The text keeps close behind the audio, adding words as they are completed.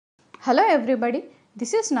Hello everybody,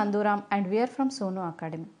 this is Nanduram and we are from Sonu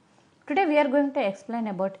Academy. Today we are going to explain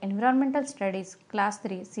about Environmental Studies Class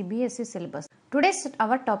 3 CBSE syllabus. Today's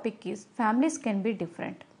our topic is Families Can Be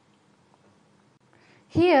Different.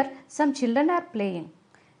 Here some children are playing.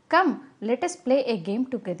 Come, let us play a game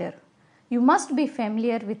together. You must be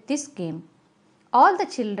familiar with this game. All the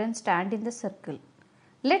children stand in the circle.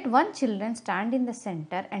 Let one children stand in the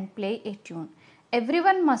center and play a tune.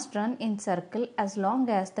 Everyone must run in circle as long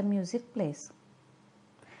as the music plays.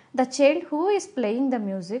 The child who is playing the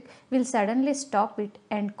music will suddenly stop it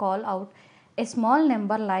and call out a small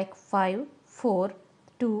number like 5, 4,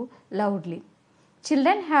 2 loudly.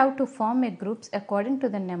 Children have to form a groups according to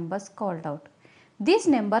the numbers called out. These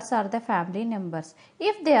numbers are the family numbers.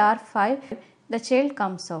 If they are 5, the child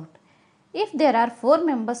comes out. If there are 4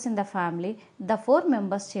 members in the family, the 4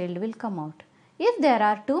 members child will come out. If there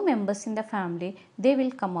are 2 members in the family, they will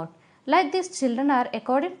come out. Like these children are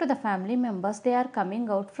according to the family members, they are coming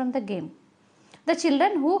out from the game. The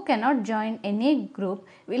children who cannot join any group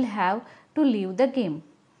will have to leave the game.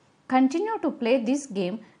 Continue to play this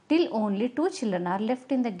game till only 2 children are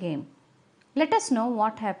left in the game. Let us know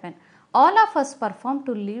what happened. All of us perform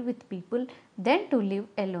to live with people, then to live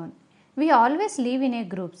alone. We always live in a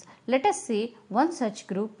groups. Let us see one such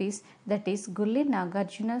group is Gulli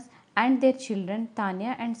Nagarjuna's and their children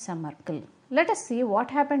Tanya and Samarkal. Let us see what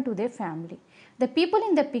happened to their family. The people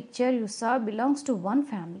in the picture you saw belongs to one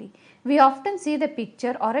family. We often see the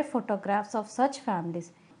picture or a photographs of such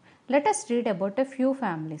families. Let us read about a few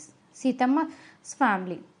families. Sitama's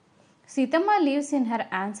family. Sitama lives in her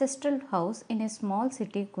ancestral house in a small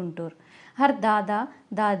city Guntur. Her Dada,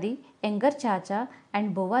 Dadi, younger Chacha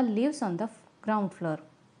and Bova lives on the ground floor.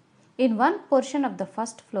 In one portion of the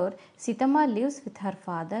first floor, Sitama lives with her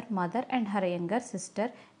father, mother and her younger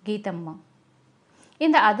sister Geetamma.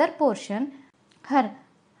 In the other portion, her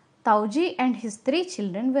Tauji and his 3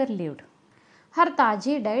 children were lived. Her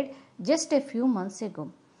Taji died just a few months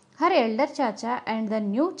ago. Her elder Chacha and the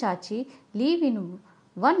new Chachi live in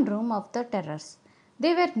one room of the terrace.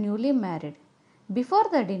 They were newly married. Before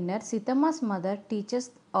the dinner, Sitama's mother teaches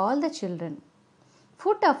all the children.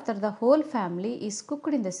 Food after the whole family is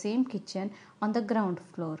cooked in the same kitchen on the ground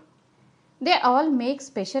floor. They all make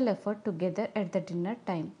special effort together at the dinner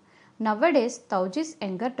time. Nowadays, Tauji's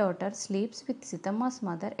younger daughter sleeps with Sitama's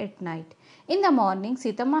mother at night. In the morning,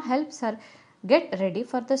 Sitama helps her get ready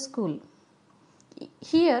for the school.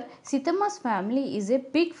 Here, Sitama's family is a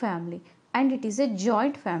big family and it is a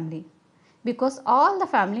joint family because all the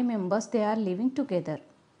family members they are living together.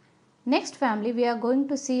 Next family we are going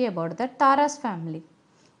to see about the Tara's family.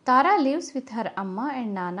 Tara lives with her Amma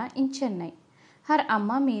and Nana in Chennai. Her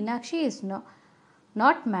Amma Meenakshi is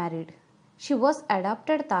not married. She was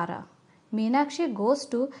adopted Tara. Meenakshi goes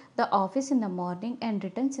to the office in the morning and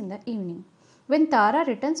returns in the evening. When Tara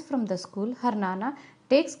returns from the school, her Nana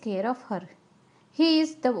takes care of her. He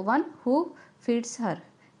is the one who feeds her,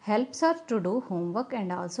 helps her to do homework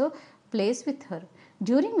and also plays with her.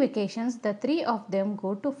 During vacations, the 3 of them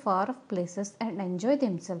go to far off places and enjoy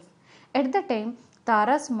themselves. At the time,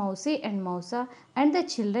 Tara's Mausi and Mausa and the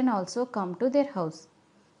children also come to their house.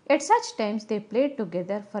 At such times, they play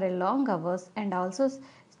together for a long hours and also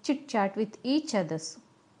chit-chat with each others.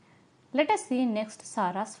 Let us see next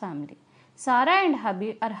Saras family. Sara and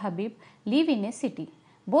Habib live in a city.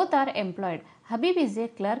 Both are employed. Habib is a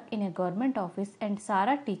clerk in a government office and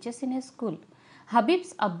Sara teaches in a school.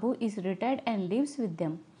 Habib's Abbu is retired and lives with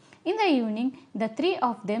them. In the evening, the 3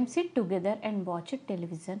 of them sit together and watch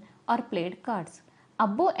television or played cards.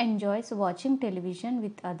 Abbu enjoys watching television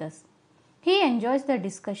with others. He enjoys the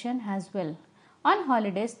discussion as well. On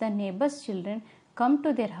holidays, the neighbors' children come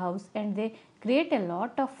to their house and they create a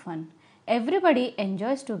lot of fun. Everybody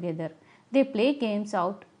enjoys together. They play games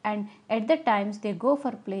out and at the times they go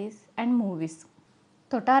for plays and movies.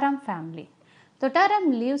 Totaram family.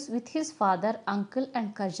 Totaram lives with his father, uncle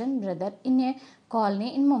and cousin brother in a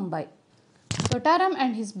colony in Mumbai. Totaram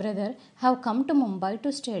and his brother have come to Mumbai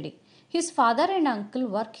to study. His father and uncle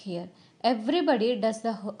work here. Everybody does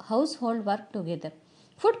the household work together.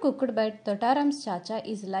 Food cooked by Totaram's Chacha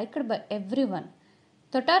is liked by everyone.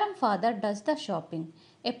 Totaram father does the shopping.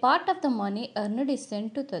 A part of the money earned is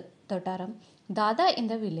sent to Totaram Dada in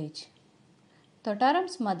the village.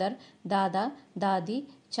 Totaram's mother, Dada, Dadi,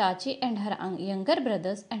 Chachi and her younger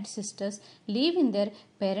brothers and sisters live in their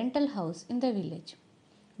parental house in the village.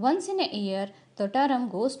 Once in a year, Totaram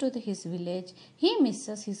goes to his village. He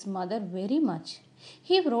misses his mother very much.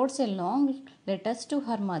 He wrote a long letters to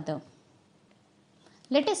her mother.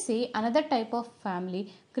 Let us see another type of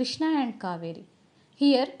family, Krishna and Kaveri.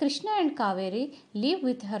 Here, Krishna and Kaveri live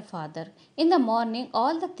with her father. In the morning,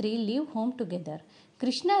 all the three leave home together.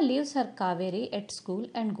 Krishna leaves her Kaveri at school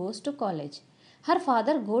and goes to college. Her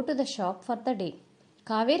father goes to the shop for the day.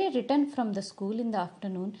 Kaveri returns from the school in the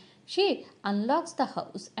afternoon. She unlocks the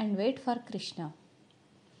house and waits for Krishna.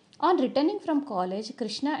 On returning from college,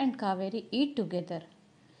 Krishna and Kaveri eat together.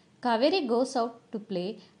 Kaveri goes out to play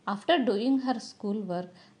after doing her schoolwork.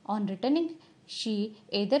 On returning, she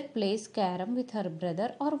either plays carom with her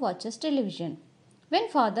brother or watches television. When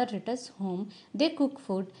father returns home, they cook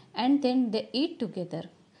food and then they eat together.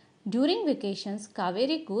 During vacations,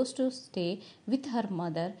 Kaveri goes to stay with her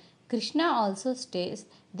mother. Krishna also stays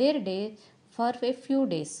there for a few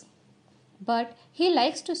days. But he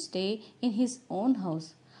likes to stay in his own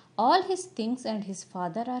house. All his things and his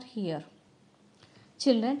father are here.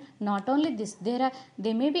 Children, not only this, there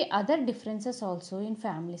may be other differences also in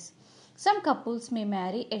families. Some couples may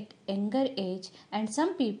marry at younger age and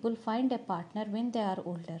some people find a partner when they are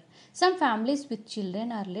older. Some families with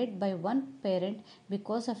children are led by one parent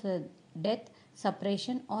because of a death,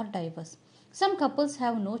 separation or divorce. Some couples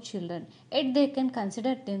have no children, yet they can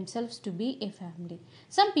consider themselves to be a family.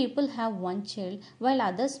 Some people have one child, while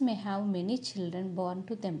others may have many children born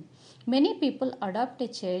to them. Many people adopt a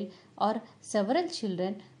child or several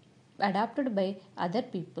children adopted by other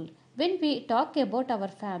people. When we talk about our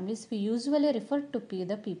families, we usually refer to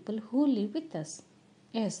the people who live with us.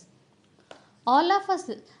 Yes, all of us,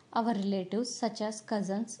 our relatives such as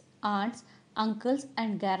cousins, aunts, uncles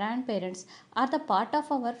and grandparents are the part of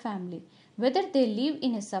our family. Whether they live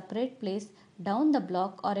in a separate place down the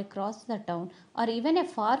block or across the town or even a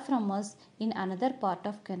far from us in another part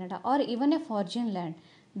of Canada or even a foreign land,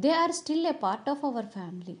 they are still a part of our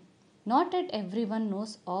family. Not that everyone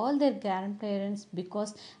knows all their grandparents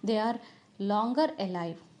because they are longer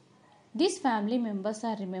alive. These family members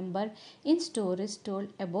are remembered in stories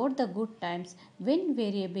told about the good times when you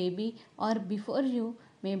were a baby or before you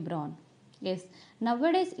were born. Yes,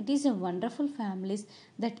 nowadays it is a wonderful families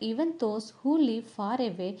that even those who live far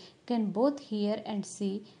away can both hear and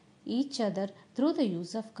see each other through the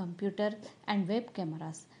use of computer and web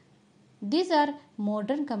cameras. These are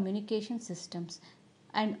modern communication systems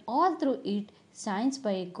and all through it shines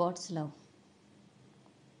by God's love.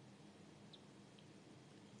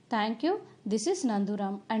 Thank you. This is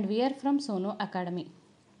Nanduram and we are from Sono Academy.